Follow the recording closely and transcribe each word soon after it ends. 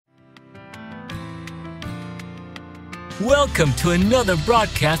Welcome to another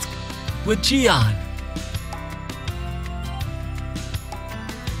broadcast with Gian.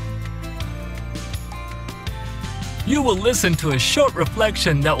 You will listen to a short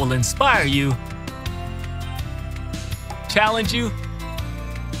reflection that will inspire you, challenge you,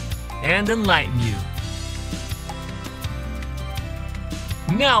 and enlighten you.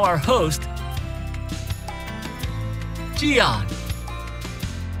 Now our host, Gian.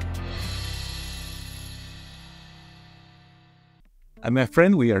 My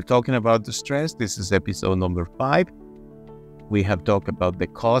friend, we are talking about the stress. This is episode number 5. We have talked about the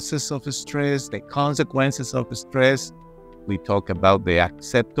causes of stress, the consequences of stress. We talk about the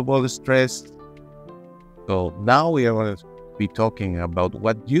acceptable stress. So now we are going to be talking about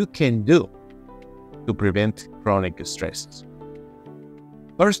what you can do to prevent chronic stress.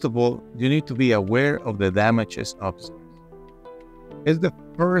 First of all, you need to be aware of the damages of stress. It's the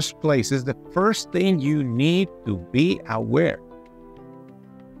first place, it's the first thing you need to be aware.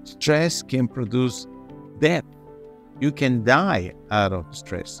 Stress can produce death. You can die out of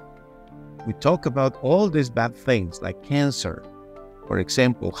stress. We talk about all these bad things like cancer, for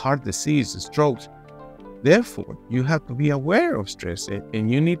example, heart disease, strokes. Therefore, you have to be aware of stress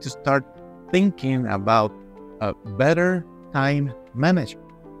and you need to start thinking about a better time management.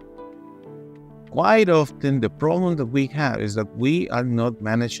 Quite often, the problem that we have is that we are not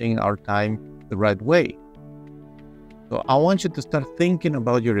managing our time the right way. So I want you to start thinking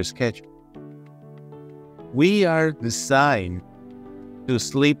about your schedule. We are designed to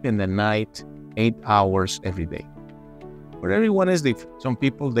sleep in the night 8 hours every day. But everyone is different. Some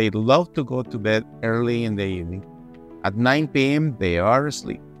people, they love to go to bed early in the evening. At 9 p.m., they are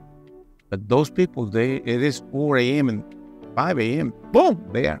asleep. But those people, it is 4 a.m. and 5 a.m., boom,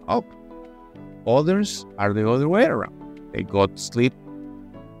 they are up. Others are the other way around. They go to sleep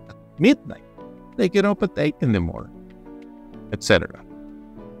at midnight. They get up at 8 in the morning, etc.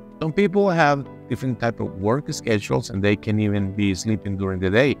 Some people have different type of work schedules and they can even be sleeping during the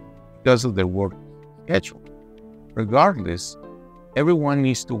day because of their work schedule. Regardless, everyone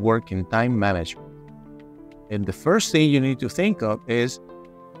needs to work in time management. And the first thing you need to think of is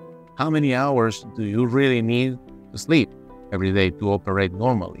how many hours do you really need to sleep every day to operate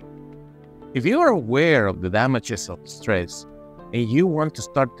normally? If you are aware of the damages of stress and you want to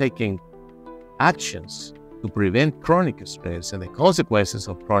start taking actions to prevent chronic stress and the consequences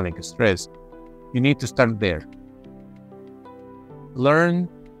of chronic stress, you need to start there. Learn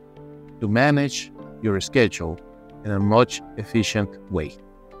to manage your schedule in a much efficient way.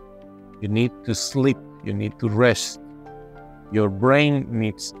 You need to sleep. You need to rest. Your brain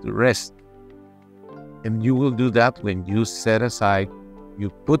needs to rest. And you will do that when you set aside, you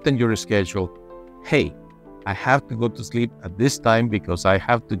put in your schedule, hey, I have to go to sleep at this time because I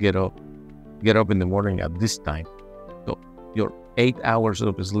have to get up in the morning at this time. So your 8 hours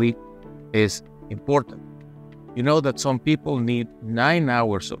of sleep is important. You know that some people need 9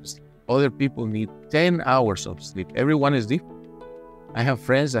 hours of sleep. Other people need 10 hours of sleep. Everyone is different. I have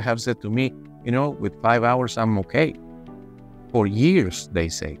friends that have said to me, with 5 hours, I'm okay. For years, they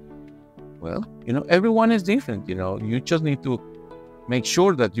say. Well, everyone is different. You just need to make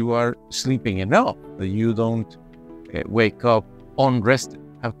sure that you are sleeping enough, that you don't wake up unrested,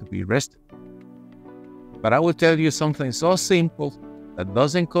 have to be rested. But I will tell you something so simple that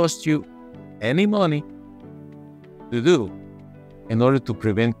doesn't cost you any money to do in order to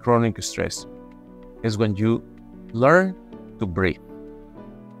prevent chronic stress is when you learn to breathe.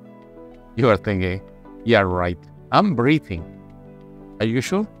 You are thinking, yeah, right, I'm breathing. Are you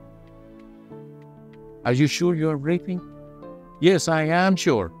sure? Are you sure you are breathing? Yes, I am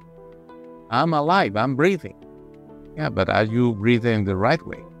sure. I'm alive, I'm breathing. Yeah, but are you breathing the right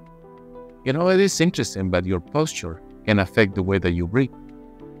way? It is interesting, but your posture can affect the way that you breathe.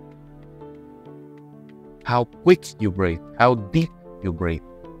 How quick you breathe, how deep you breathe.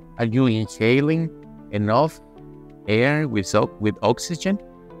 Are you inhaling enough air with oxygen?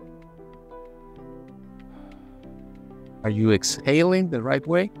 Are you exhaling the right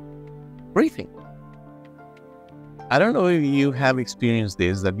way? Breathing. I don't know if you have experienced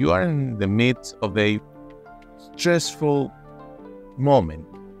this, that you are in the midst of a stressful moment.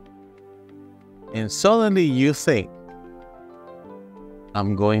 And suddenly you think,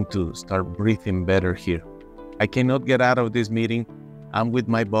 I'm going to start breathing better here. I cannot get out of this meeting. I'm with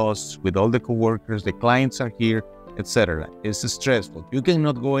my boss, with all the coworkers, the clients are here, etc. It's stressful. You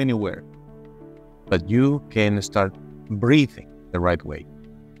cannot go anywhere. But you can start breathing the right way.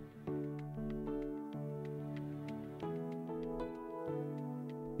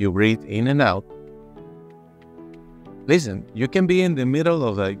 You breathe in and out. Listen, you can be in the middle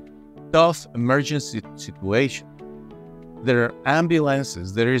of a tough emergency situation There are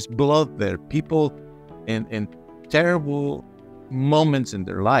ambulances, there is blood there, people in terrible moments in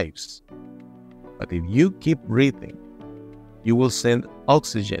their lives. But if you keep breathing, you will send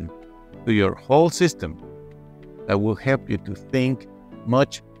oxygen to your whole system that will help you to think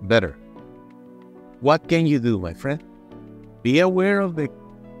much better. What can you do, my friend? Be aware of the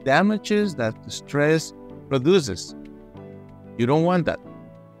damages that the stress produces. You don't want that.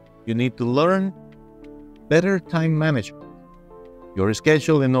 You need to learn better time management, your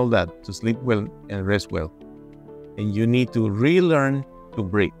schedule and all that, to sleep well and rest well. And you need to relearn to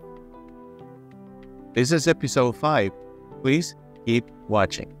breathe. This is episode 5. Please keep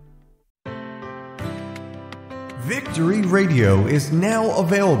watching. Victory Radio is now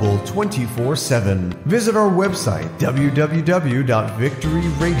available 24/7. Visit our website,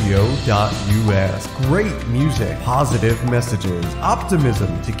 www.victoryradio.us. Great music, positive messages,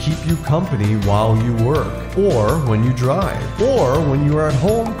 optimism to keep you company while you work, or when you drive, or when you are at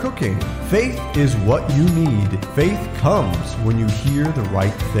home cooking. Faith is what you need. Faith comes when you hear the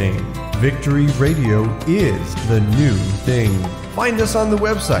right thing. Victory Radio is the new thing. Find us on the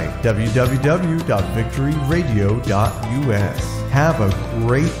website, www.victoryradio.us. Have a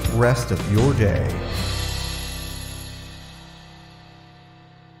great rest of your day.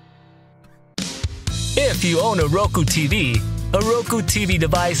 If you own a Roku TV, a Roku TV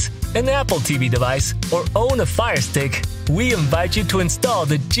device, an Apple TV device, or own a Fire Stick, we invite you to install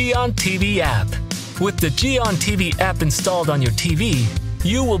the Gian TV app. With the Gian TV app installed on your TV,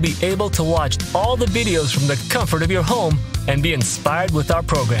 you will be able to watch all the videos from the comfort of your home and be inspired with our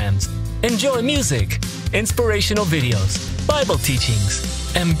programs. Enjoy music, inspirational videos, Bible teachings,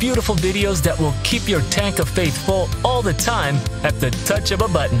 and beautiful videos that will keep your tank of faith full all the time at the touch of a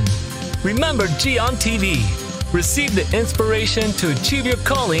button. Remember Gian TV. Receive the inspiration to achieve your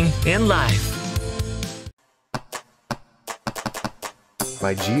calling in life.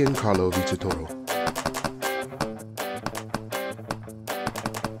 By Giancarlo Villatoro.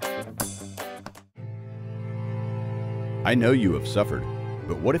 I know you have suffered,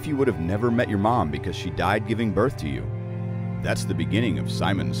 but what if you would have never met your mom because she died giving birth to you? That's the beginning of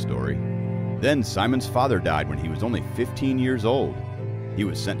Simon's story. Then Simon's father died when he was only 15 years old. He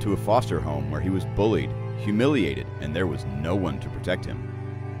was sent to a foster home where he was bullied, humiliated, and there was no one to protect him.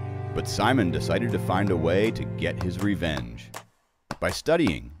 But Simon decided to find a way to get his revenge by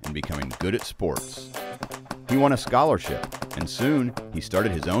studying and becoming good at sports. He won a scholarship, and soon he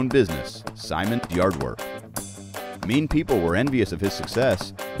started his own business, Simon's Yardwork. Mean people were envious of his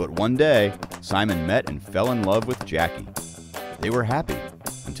success, but one day, Simon met and fell in love with Jackie. They were happy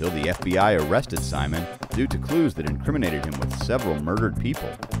until the FBI arrested Simon due to clues that incriminated him with several murdered people.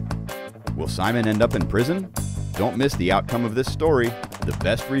 Will Simon end up in prison? Don't miss the outcome of this story, The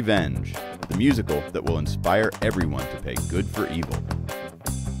Best Revenge, the musical that will inspire everyone to pay good for evil.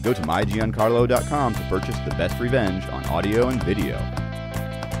 Go to mygiancarlo.com to purchase The Best Revenge on audio and video.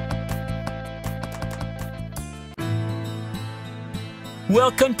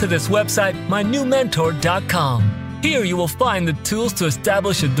 Welcome to this website, mynewmentor.com. Here you will find the tools to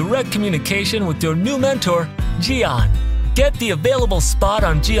establish a direct communication with your new mentor, Gian. Get the available spot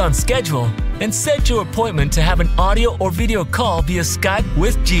on Gian's schedule and set your appointment to have an audio or video call via Skype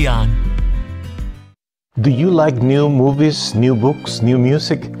with Gian. Do you like new movies, new books, new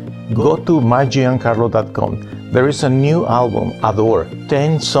music? Go to mygiancarlo.com. There is a new album, Adore,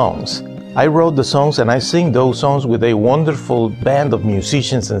 10 songs. I wrote the songs and I sing those songs with a wonderful band of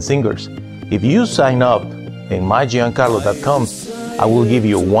musicians and singers. If you sign up in mygiancarlo.com, I will give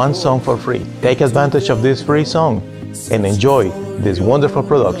you one song for free. Take advantage of this free song and enjoy this wonderful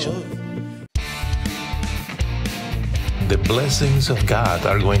production. The blessings of God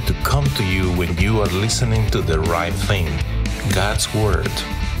are going to come to you when you are listening to the right thing, God's Word.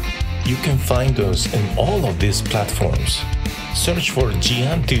 You can find us in all of these platforms. Search for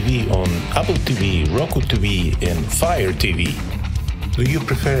Gian TV on Apple TV, Roku TV, and Fire TV. Do you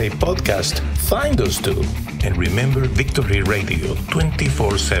prefer a podcast? Find us too. And remember Victory Radio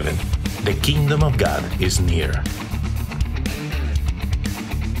 24/7. The kingdom of God is near.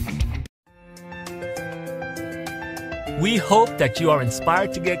 We hope that you are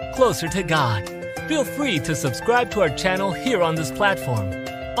inspired to get closer to God. Feel free to subscribe to our channel here on this platform.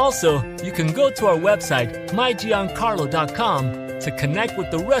 Also, you can go to our website, mygiancarlo.com, to connect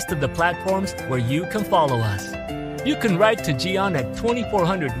with the rest of the platforms where you can follow us. You can write to Gian at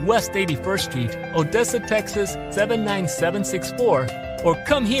 2400 West 81st Street, Odessa, Texas 79764, or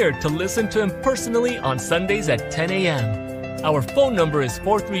come here to listen to him personally on Sundays at 10 a.m. Our phone number is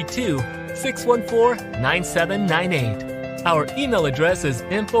 432-614-9798. Our email address is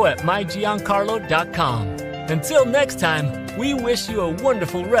info@mygiancarlo.com. Until next time, we wish you a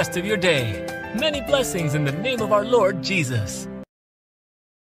wonderful rest of your day. Many blessings in the name of our Lord Jesus.